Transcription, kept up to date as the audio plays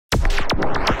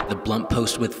The Blunt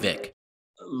Post with Vic.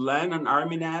 Len and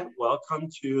Armine, welcome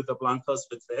to the Blunt Post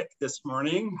with Vic this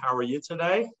morning. How are you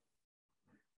today?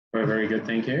 We're very good,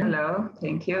 thank you. Hello,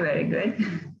 thank you, very good.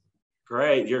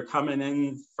 Great, you're coming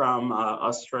in from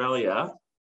Australia.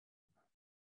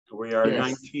 We are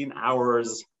Yes.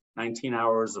 19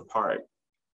 hours apart.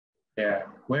 Yeah,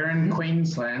 we're in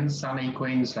Queensland, sunny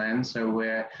Queensland, so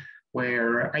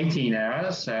we're 18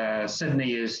 hours.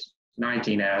 Sydney is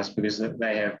 19 hours because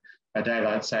they have a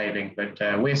daylight saving, but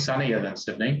we're sunnier than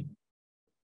Sydney.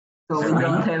 So we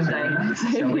don't have daylight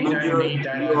saving. So we don't need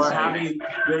daylight saving.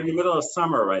 You're in the middle of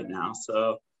summer right now,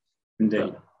 so Indeed.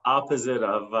 The opposite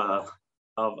of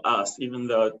us, even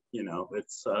though, you know,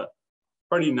 it's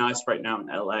pretty nice right now in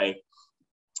LA.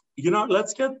 You know,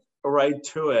 let's get right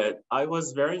to it. I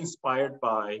was very inspired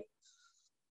by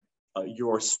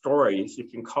your story, if you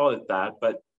can call it that,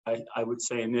 but I would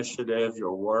say initiative,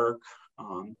 your work,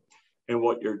 and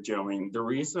what you're doing. The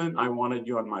reason I wanted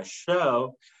you on my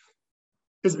show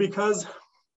is because,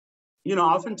 you know,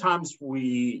 oftentimes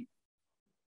we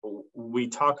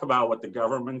talk about what the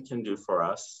government can do for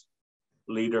us,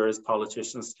 leaders,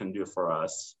 politicians can do for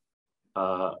us,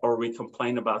 or we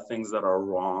complain about things that are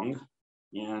wrong.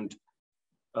 And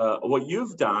what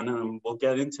you've done, and we'll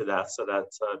get into that so that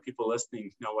people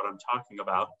listening know what I'm talking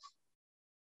about.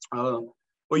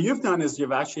 What you've done is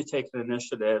you've actually taken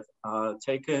initiative,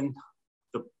 taken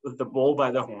the bull by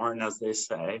the horn, as they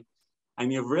say,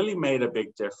 and you've really made a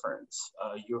big difference.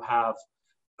 You have,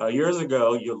 years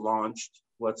ago, you launched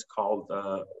what's called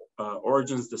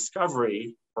Origins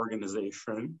Discovery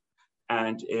Organization,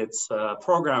 and it's a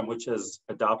program which is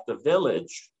Adopt a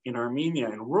Village in Armenia,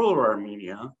 in rural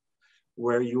Armenia,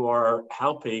 where you are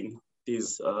helping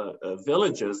these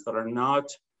villages that are not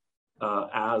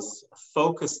as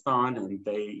focused on, and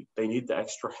they need the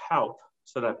extra help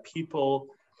so that people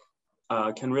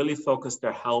can really focus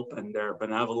their help and their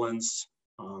benevolence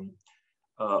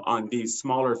on these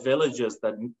smaller villages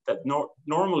that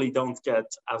normally don't get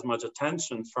as much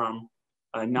attention from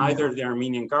neither the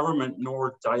Armenian government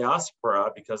nor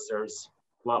diaspora, because there's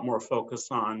a lot more focus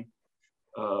on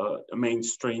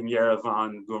mainstream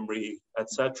Yerevan, Gyumri,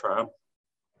 etc.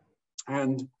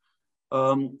 And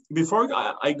before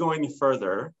I go any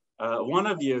further, one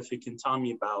of you, if you can tell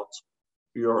me about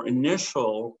your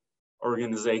initial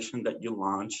organization that you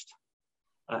launched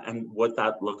and what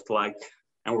that looked like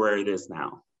and where it is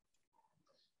now.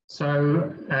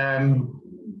 So,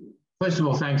 first of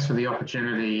all, thanks for the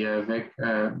opportunity, Vic.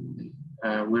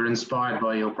 We're inspired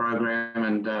by your program,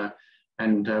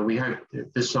 and we hope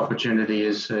that this opportunity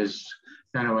is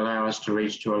going to allow us to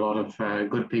reach to a lot of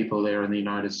good people there in the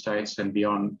United States and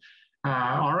beyond.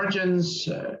 Origins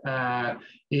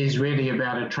is really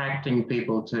about attracting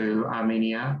people to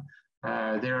Armenia.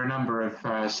 There are a number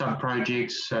of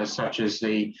sub-projects such as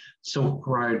the Silk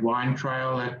Road Wine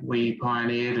Trail that we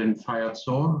pioneered in Fayot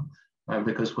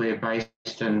because we're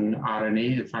based in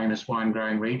Areni, the famous wine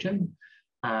growing region.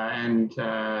 The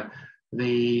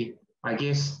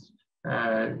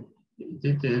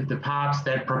part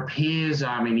that prepares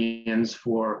Armenians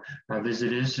for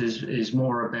visitors is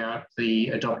more about the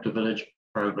Adopt a Village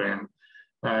program.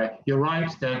 You're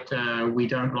right that we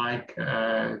don't like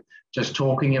just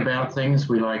talking about things,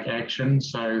 we like action.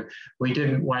 So we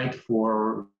didn't wait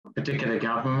for a particular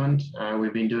government.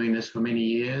 We've been doing this for many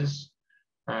years.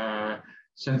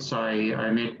 Since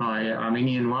I met my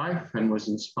Armenian wife and was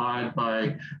inspired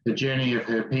by the journey of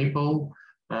her people.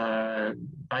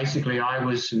 Basically, I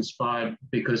was inspired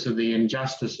because of the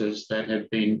injustices that had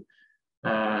been,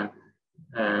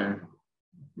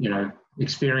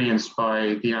 experienced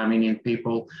by the Armenian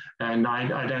people. And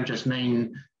I don't just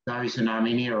mean those in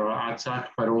Armenia or Artsakh,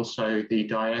 but also the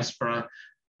diaspora,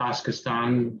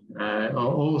 Pakistan,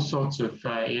 all sorts of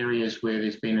areas where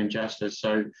there's been injustice.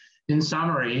 So in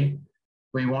summary,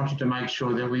 we wanted to make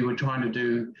sure that we were trying to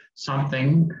do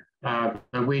something,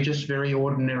 but we're just very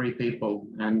ordinary people.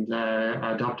 And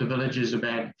Adopt a Village is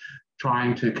about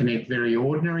trying to connect very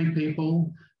ordinary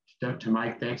people to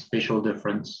make that special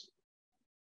difference.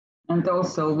 And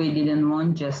also, we didn't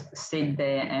want just sit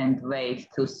there and wait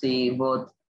to see what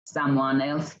someone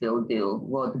else will do,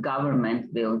 what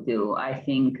government will do. I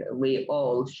think we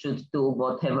all should do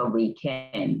whatever we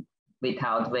can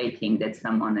without waiting that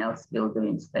someone else will do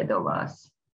instead of us.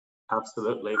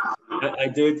 Absolutely. I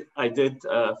did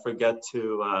forget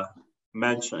to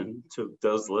mention to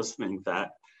those listening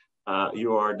that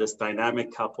you are this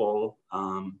dynamic couple.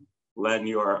 Len,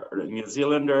 you are a New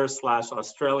Zealander /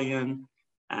 Australian,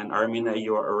 and Armine,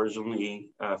 you are originally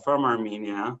from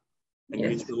Armenia, and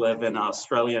yes. You two live in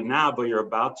Australia now, but you're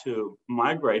about to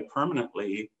migrate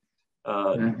permanently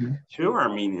to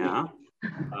Armenia.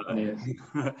 Yes.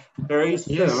 Very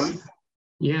soon. Yes.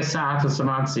 Yes,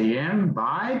 Artasamantsiem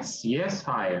bites. Yes,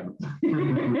 I am.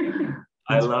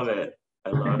 I love it. I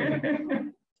love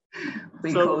it.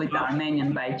 We call it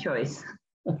Armenian by choice.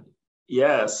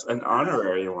 Yes, an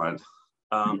honorary one.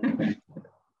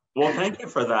 Well, thank you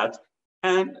for that.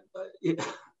 And you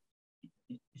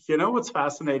know what's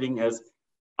fascinating is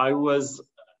I was,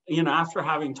 after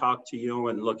having talked to you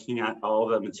and looking at all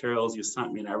the materials you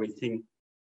sent me and everything,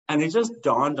 and it just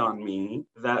dawned on me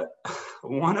that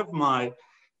one of my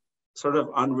sort of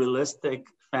unrealistic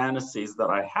fantasies that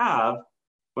I have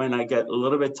when I get a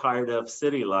little bit tired of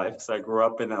city life, because I grew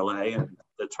up in LA and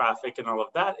the traffic and all of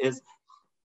that, is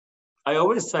I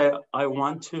always say I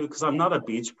want to, because I'm not a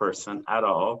beach person at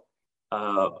all.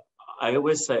 I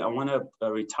always say I want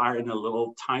to retire in a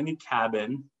little tiny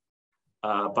cabin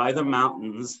by the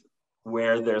mountains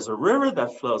where there's a river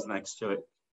that flows next to it.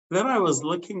 Then I was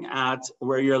looking at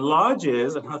where your lodge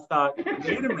is, and I thought,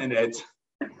 wait a minute,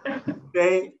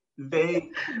 they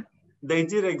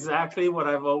did exactly what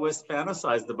I've always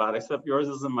fantasized about, except yours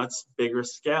is a much bigger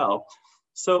scale.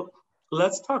 So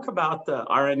let's talk about the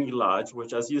Areni Lodge,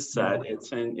 which, as you said,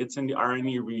 it's in the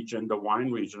Areni region, the wine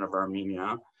region of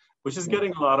Armenia, which is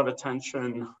getting a lot of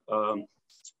attention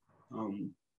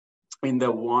in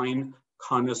the wine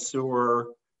connoisseur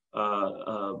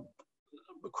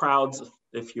crowds,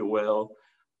 if you will,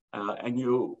 and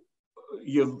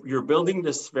you're building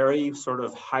this very sort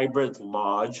of hybrid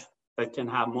lodge that can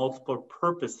have multiple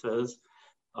purposes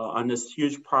on this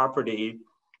huge property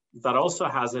that also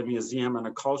has a museum and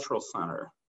a cultural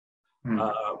center.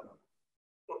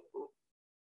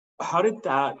 How did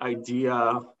that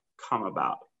idea come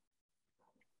about?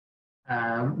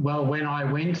 Well, when I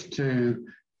went to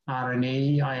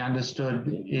Areni, I understood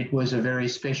it was a very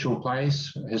special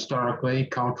place, historically,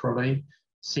 culturally,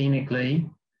 scenically.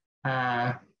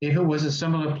 If it was a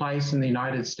similar place in the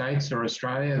United States or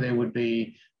Australia, there would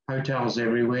be hotels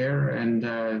everywhere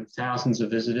and thousands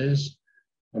of visitors.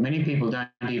 Many people don't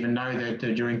even know that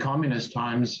during communist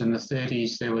times in the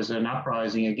 30s, there was an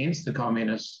uprising against the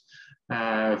communists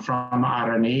from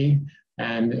Areni.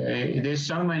 And there's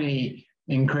so many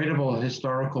incredible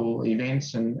historical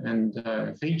events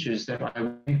and features that I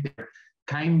went there,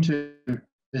 came to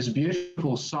this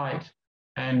beautiful site.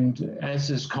 And as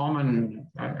is common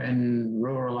in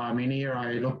rural Armenia,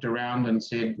 I looked around and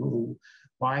said, well,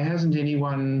 why hasn't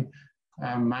anyone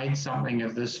made something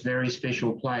of this very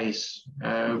special place?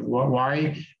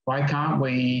 Why can't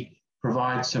we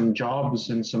provide some jobs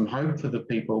and some hope for the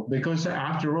people? Because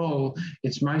after all,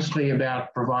 it's mostly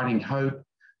about providing hope.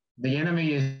 The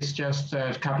enemy is just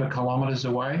a couple of kilometers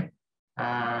away.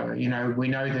 We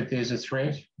know that there's a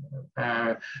threat.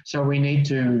 So we need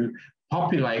to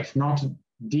populate, not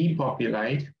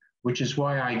depopulate, which is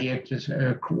why I get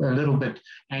a little bit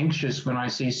anxious when I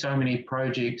see so many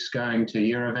projects going to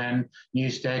Yerevan, new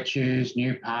statues,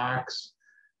 new parks,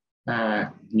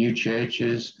 new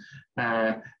churches.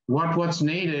 What's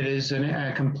needed is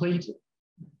a complete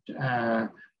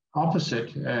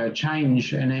opposite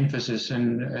change and emphasis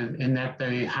in that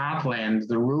the heartland,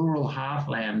 the rural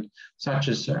heartland, such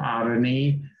as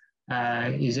Areni,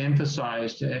 is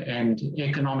emphasized, and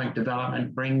economic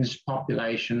development brings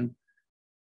population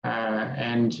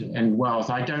and wealth.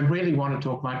 I don't really want to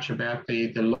talk much about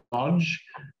the lodge.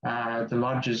 The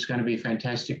lodge is going to be a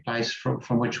fantastic place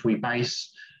from which we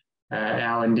base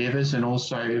our endeavors, and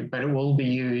also, but it will be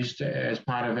used as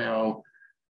part of our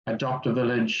Adopt a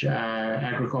Village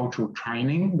agricultural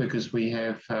training, because we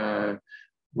have a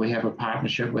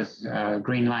partnership with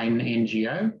Green Lane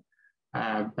NGO.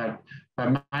 But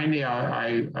mainly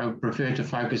I prefer to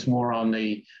focus more on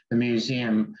the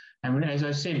museum. And as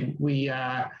I said, we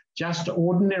are just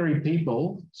ordinary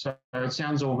people. So it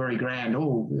sounds all very grand.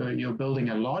 Oh, you're building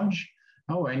a lodge.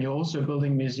 Oh, and you're also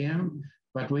building a museum.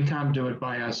 But we can't do it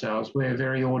by ourselves. We're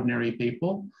very ordinary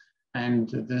people. And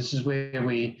this is where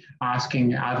we're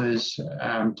asking others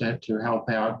to help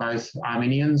out, both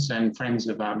Armenians and friends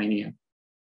of Armenia.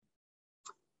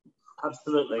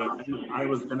 Absolutely. And I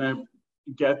was going to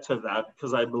get to that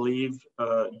because I believe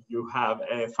you have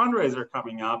a fundraiser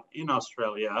coming up in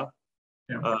Australia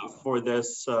for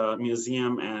this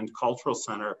museum and cultural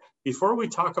center. Before we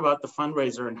talk about the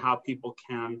fundraiser and how people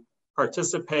can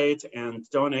participate and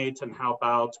donate and help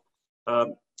out,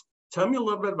 tell me a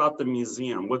little bit about the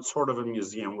museum. What sort of a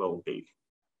museum will it be?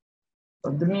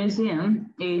 The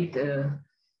museum, it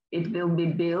will be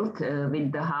built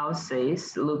with the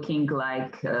houses looking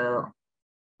like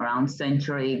around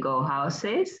century ago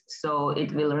houses. So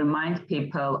it will remind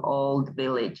people old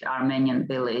village, Armenian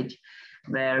village.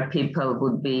 where people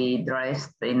would be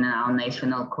dressed in our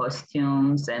national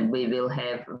costumes, and we will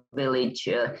have village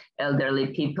elderly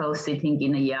people sitting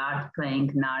in a yard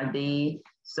playing nardi,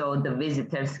 so the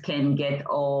visitors can get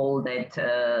all that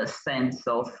sense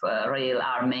of real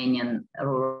Armenian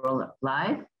rural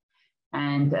life.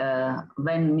 And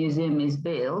when museum is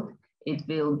built, it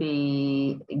will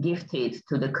be gifted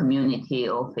to the community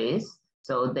office,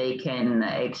 so they can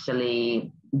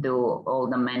actually do all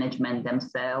the management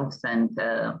themselves, and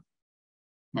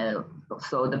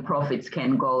so the profits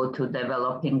can go to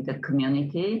developing the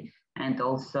community and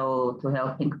also to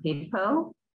helping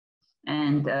people.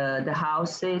 And the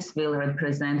houses will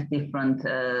represent different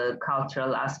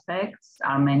cultural aspects,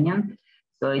 Armenian.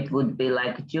 So it would be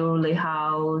like jewelry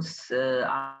house,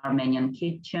 Armenian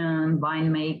kitchen,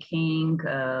 winemaking,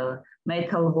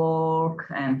 metalwork,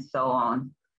 and so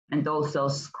on. And also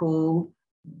school,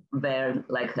 where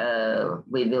like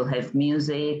we will have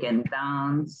music and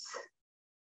dance.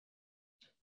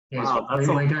 Yes, wow, we're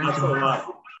going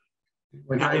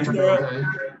to build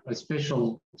a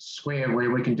special square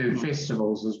where we can do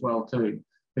festivals as well too,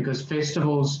 because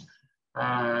festivals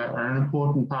are an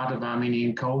important part of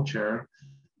Armenian culture.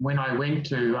 When I went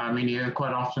to Armenia,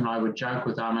 quite often I would joke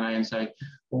with Armine and say,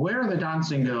 well, where are the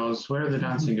dancing girls? Where are the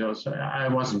dancing girls? So I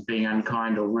wasn't being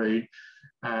unkind or rude.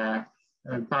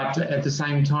 But at the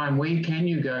same time, where can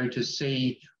you go to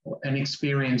see and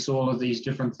experience all of these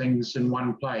different things in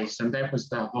one place? And that was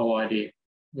the whole idea.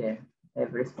 Yeah,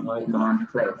 everything in one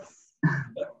place.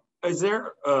 Is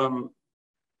there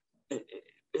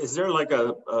like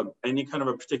any kind of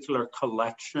a particular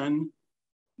collection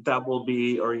that will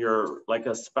be, or you're like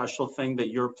a special thing that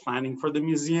you're planning for the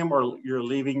museum, or you're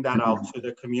leaving that out to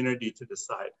the community to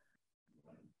decide?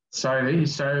 So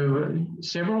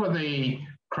several of the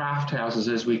craft houses,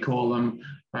 as we call them,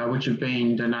 which have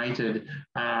been donated,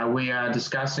 we are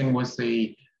discussing with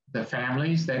the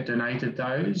families that donated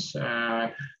those.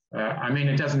 I mean,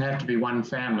 it doesn't have to be one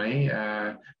family,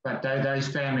 but those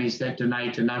families that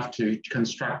donate enough to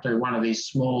construct one of these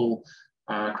small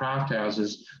craft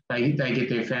houses, they get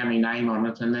their family name on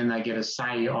it, and then they get a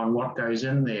say on what goes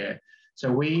in there.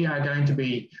 So we are going to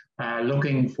be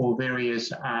looking for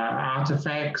various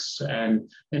artifacts and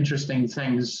interesting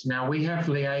things. Now, we have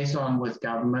liaison with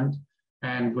government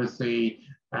and with the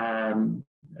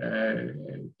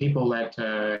people that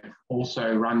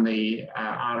also run the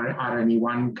Areni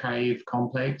 1 cave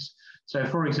complex. So,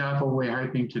 for example, we're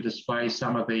hoping to display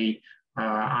some of the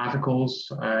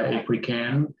articles if we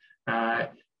can.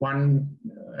 One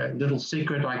little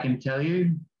secret I can tell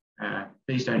you,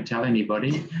 please don't tell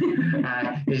anybody,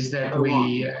 is that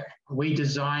we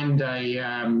designed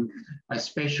a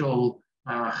special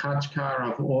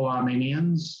khachkar of all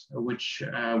Armenians, which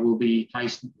will be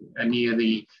placed near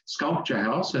the sculpture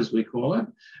house, as we call it.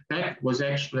 That was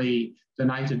actually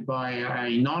donated by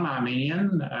a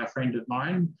non-Armenian friend of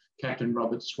mine, Captain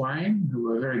Robert Swain, who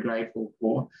we're very grateful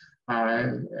for.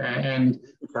 And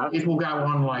it will go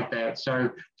on like that. So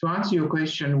to answer your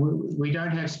question, we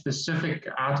don't have specific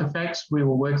artifacts. We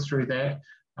will work through that.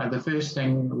 The first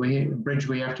bridge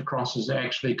we have to cross is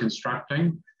actually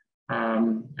constructing.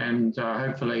 And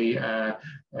hopefully,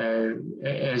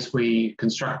 as we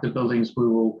construct the buildings, we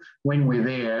will, when we're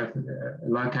there,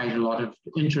 locate a lot of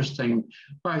interesting,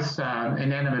 both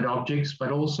inanimate objects,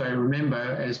 but also remember,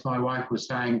 as my wife was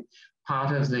saying,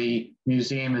 part of the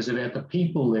museum is about the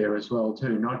people there as well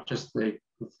too, not just the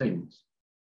things.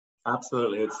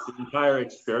 Absolutely, it's the entire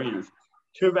experience.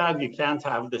 Too bad you can't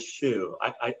have the shoe.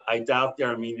 I doubt the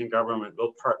Armenian government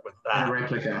will part with that. A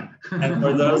replica. And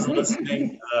for those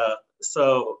listening,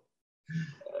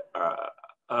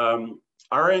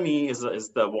 Areni is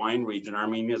the wine region,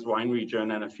 Armenia's wine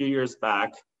region, and a few years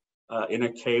back, in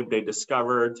a cave, they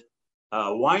discovered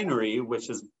a winery, which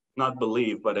is not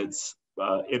believed, but it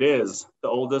is the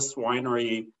oldest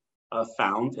winery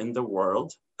found in the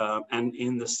world, and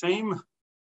in the same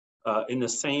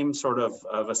sort of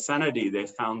vicinity, they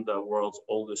found the world's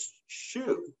oldest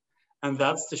shoe, and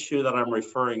that's the shoe that I'm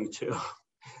referring to.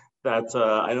 That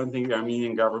I don't think the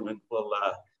Armenian government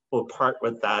will part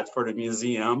with that for the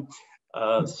museum.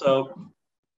 So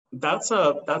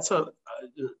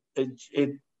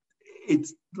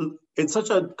it's such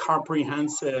a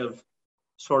comprehensive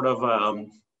sort of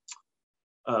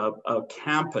a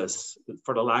campus,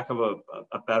 for the lack of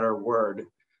a better word,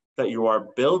 that you are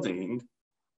building.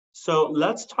 So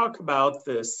let's talk about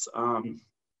this.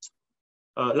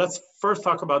 Let's first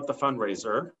talk about the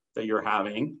fundraiser that you're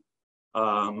having,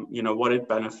 what it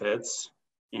benefits,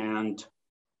 and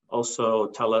also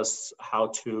tell us how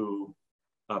to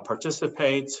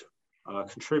participate,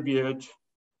 contribute,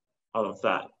 all of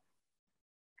that.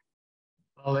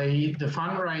 Well, the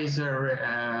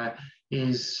fundraiser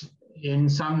is in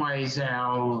some ways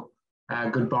our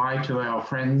goodbye to our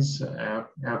friends,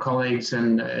 our colleagues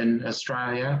in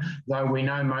Australia, though we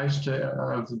know most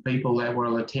of the people that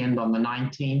will attend on the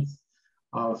 19th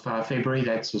of February,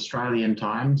 that's Australian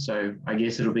time, so I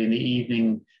guess it'll be in the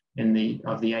evening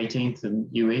of the 18th in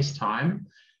US time.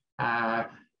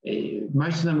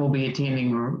 Most of them will be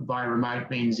attending by remote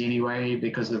means anyway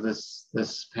because of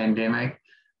this pandemic.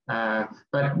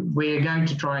 But we're going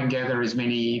to try and gather as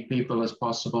many people as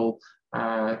possible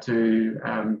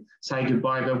to say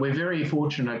goodbye. But we're very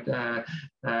fortunate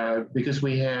because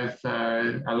we have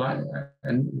a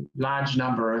large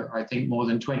number, I think more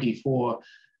than 24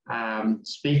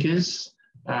 speakers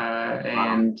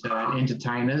and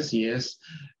entertainers, yes,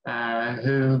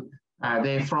 who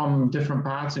they're from different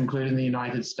parts, including the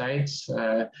United States,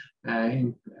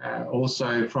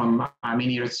 also from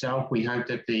Armenia itself. We hope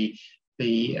that the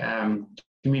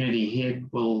community head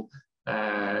will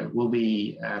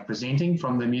be presenting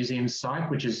from the museum site,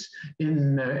 which is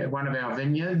in one of our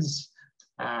vineyards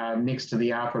next to the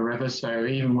Arpa River. So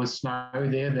even with snow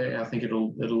there, I think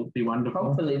it'll be wonderful.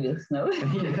 Hopefully with snow.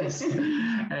 Yes,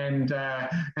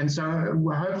 and so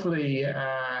hopefully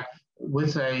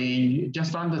with a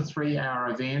just under 3-hour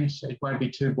event, it won't be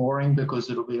too boring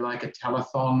because it'll be like a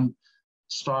telethon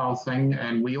style thing,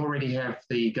 and we already have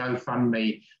the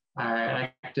GoFundMe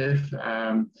active.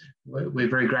 We're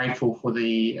very grateful for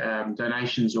the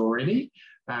donations already.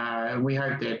 We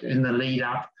hope that in the lead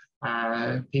up,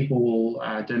 people will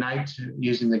donate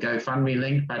using the GoFundMe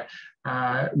link, but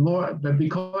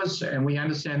because, and we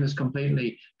understand this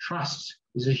completely, trust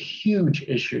is a huge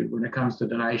issue when it comes to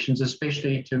donations,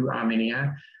 especially to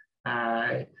Armenia.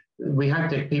 We hope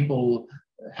that people,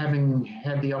 having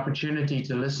had the opportunity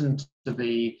to listen to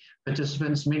the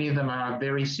participants, many of them are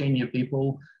very senior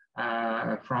people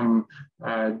from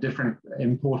different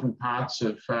important parts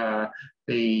of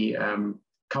the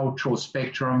cultural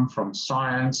spectrum, from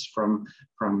science, from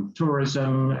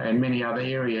tourism and many other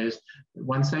areas.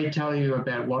 Once they tell you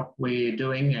about what we're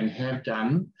doing and have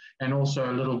done, and also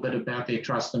a little bit about their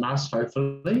trust in us,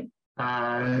 hopefully,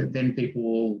 then people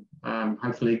will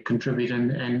hopefully contribute.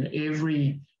 And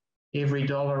every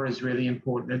dollar is really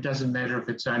important. It doesn't matter if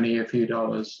it's only a few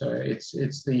dollars. It's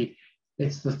the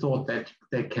thought that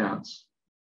counts.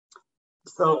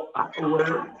 So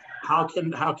how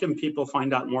can people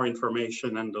find out more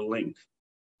information and the link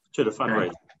to the fundraiser?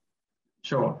 Okay.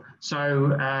 Sure.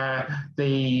 So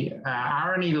the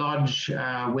Areni Lodge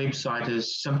website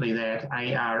is simply that,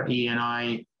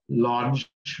 ARENI Lodge,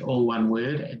 all one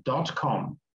word,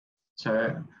 .com.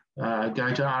 So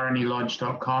go to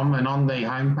arenilodge.com, and on the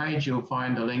homepage you'll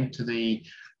find a link to the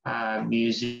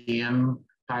museum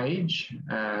page,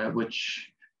 which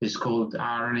is called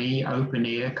Areni Open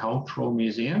Air Cultural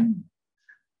Museum.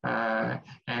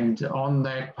 And on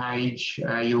that page,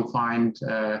 you'll find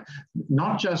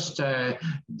not just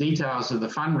details of the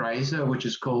fundraiser, which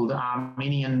is called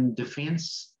Armenian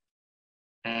Defence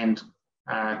and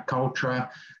Culture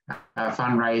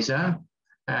Fundraiser,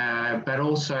 but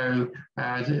also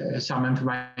some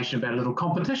information about a little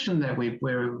competition that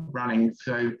we're running.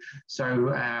 So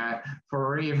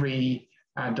for every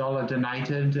dollar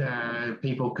donated,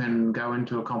 people can go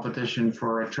into a competition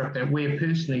for a trip that we're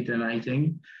personally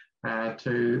donating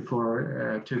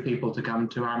for 2 people to come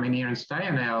to Armenia and stay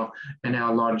in our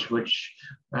lodge, which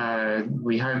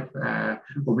we hope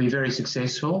will be very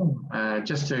successful.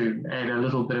 Just to add a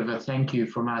little bit of a thank you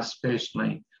from us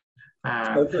personally.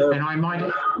 And I might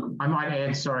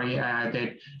add, sorry,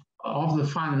 that of the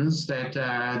funds that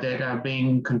are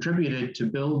being contributed to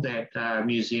build that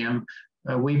museum,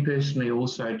 we personally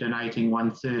also donating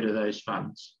 1/3 of those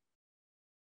funds.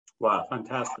 Wow,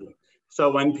 fantastic. So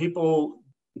when people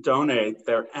donate,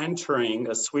 they're entering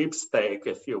a sweepstake,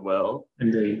 if you will.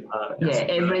 Indeed.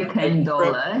 Every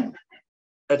 $10.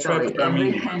 Every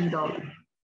 $10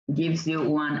 gives you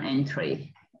 1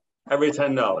 entry. Every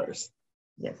 $10.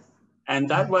 Yes. And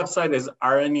that website is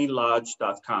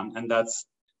arenilodge.com, and that's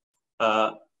ARENI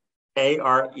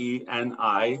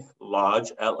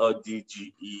Lodge,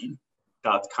 LODGE.com.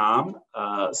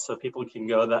 So people can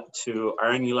go to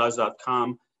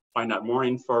arenilodge.com, find out more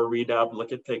info, read up,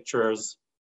 look at pictures,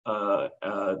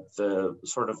 the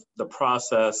sort of the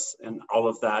process and all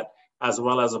of that, as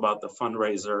well as about the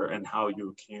fundraiser and how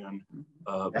you can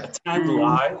attend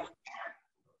live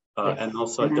and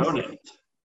also donate.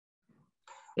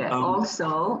 Yeah,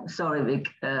 also, sorry, Vic,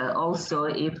 also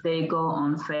if they go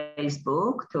on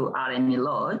Facebook to Areni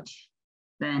Lodge,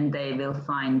 then they will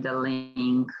find the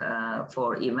link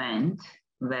for event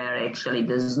where actually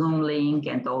the Zoom link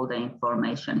and all the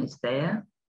information is there.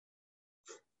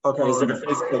 Okay, is it a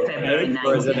Facebook page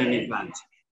or is it an event?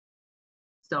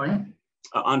 Sorry?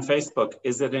 On Facebook,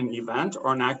 is it an event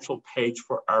or an actual page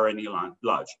for Areni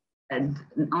Lodge? And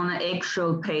on an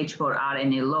actual page for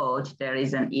Areni Lodge, there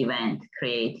is an event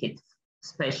created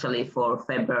especially for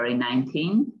February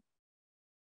 19.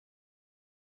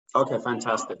 Okay,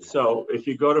 fantastic. So if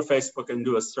you go to Facebook and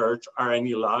do a search,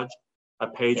 Areni Lodge, a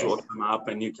page will come up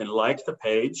and you can like the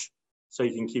page so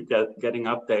you can keep getting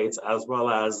updates, as well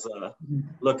as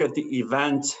look at the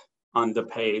event on the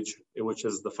page, which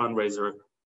is the fundraiser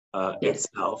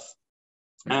itself.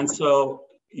 And so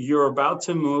you're about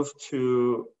to move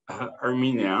to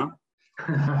Armenia.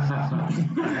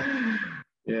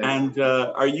 And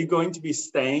are you going to be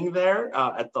staying there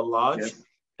at the lodge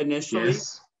initially?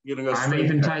 Yes. I'm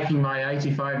even taking my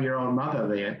 85-year-old mother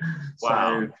there.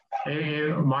 Wow.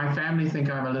 So my family think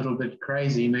I'm a little bit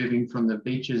crazy moving from the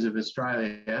beaches of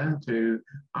Australia to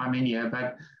Armenia,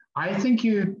 but I think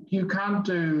you can't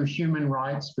do human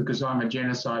rights, because I'm a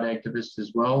genocide activist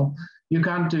as well. You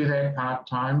can't do that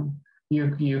part-time.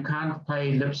 You can't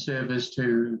pay lip service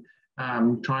to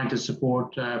trying to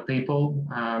support people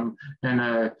in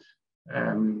a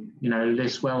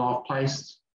less well-off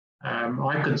place.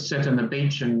 I could sit on the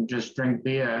beach and just drink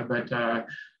beer, but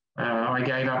I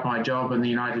gave up my job in the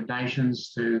United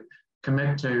Nations to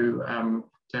commit to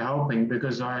helping,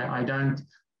 because I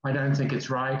don't think it's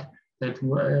right that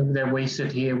we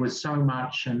sit here with so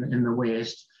much in the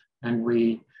West, and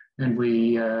we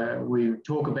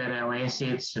talk about our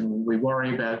assets and we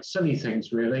worry about silly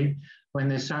things, really, when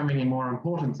there's so many more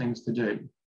important things to do.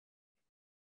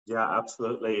 Yeah,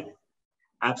 absolutely.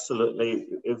 Absolutely.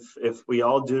 If we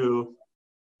all do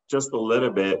just a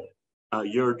little bit,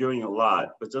 you're doing a lot,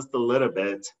 but just a little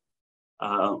bit,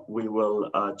 we will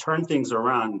turn things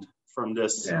around from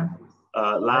this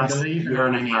last year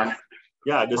and a half.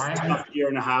 Yeah, this tough year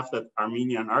and a half that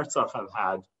Armenia and Artsakh have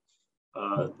had.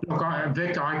 Look,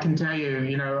 Vic, I can tell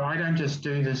you, I don't just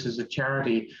do this as a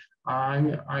charity.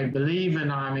 I believe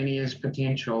in Armenia's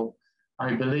potential.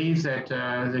 I believe that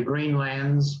the green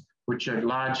lands, which are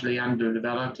largely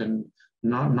underdeveloped and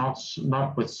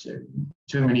not with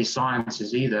too many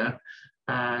sciences either,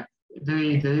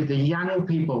 the young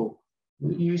people,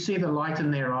 you see the light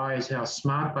in their eyes, how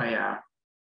smart they are.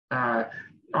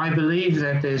 I believe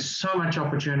that there's so much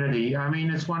opportunity. I mean,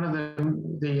 it's one of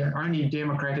the only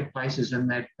democratic places in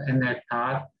that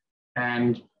part,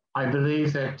 and I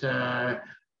believe that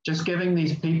just giving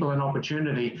these people an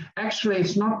opportunity. Actually,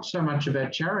 it's not so much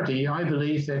about charity. I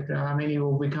believe that Armenia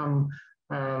will become,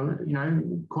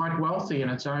 quite wealthy in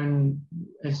its own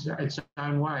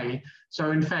way.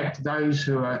 So, in fact, those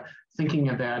who are thinking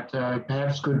about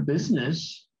perhaps good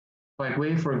business, like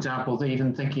we're, for example,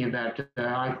 even thinking about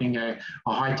opening a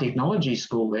high technology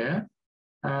school there.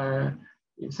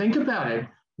 Think about it.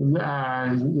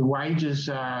 The wages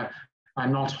are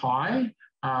not high.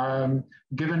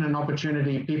 Given an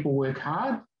opportunity, people work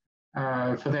hard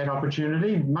for that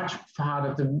opportunity, much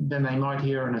harder than they might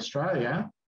here in Australia.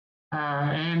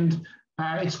 And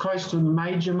it's close to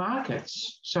major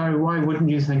markets. So why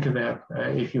wouldn't you think about,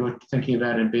 if you were thinking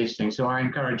about investing? So I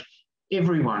encourage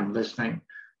everyone listening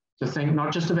to think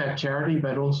not just about charity,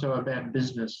 but also about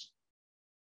business.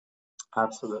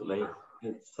 Absolutely.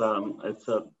 It's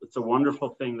a wonderful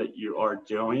thing that you are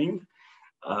doing.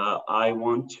 I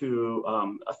want to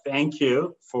thank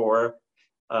you for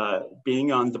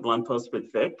being on the Blunt Post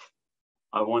with Vic.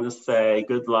 I want to say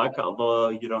good luck, although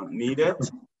you don't need it.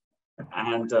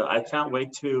 And I can't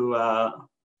wait to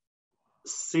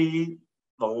see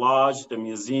the lodge, the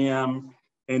museum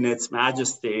in its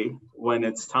majesty when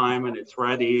it's time and it's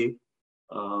ready,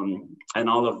 and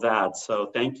all of that. So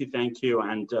thank you.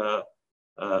 And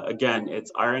again,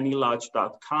 it's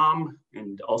arenilodge.com,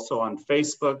 and also on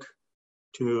Facebook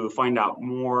to find out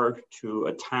more, to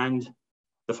attend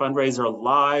the fundraiser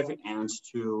live, and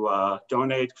to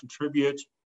donate, contribute,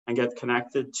 and get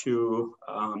connected to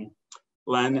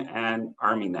Len and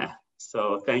Armine.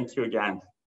 So thank you again.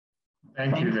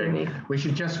 Thank you, Vic. We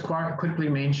should just quite quickly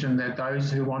mention that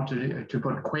those who want to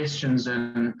put questions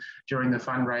in during the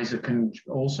fundraiser can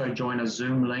also join a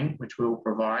Zoom link, which we'll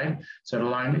provide. So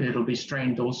it'll be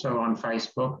streamed also on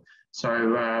Facebook.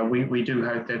 So we do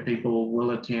hope that people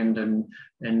will attend in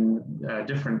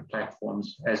different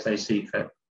platforms as they see fit.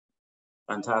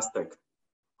 Fantastic.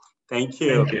 Thank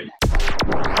you. Thank you.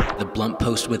 The Blunt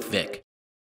Post with Vic.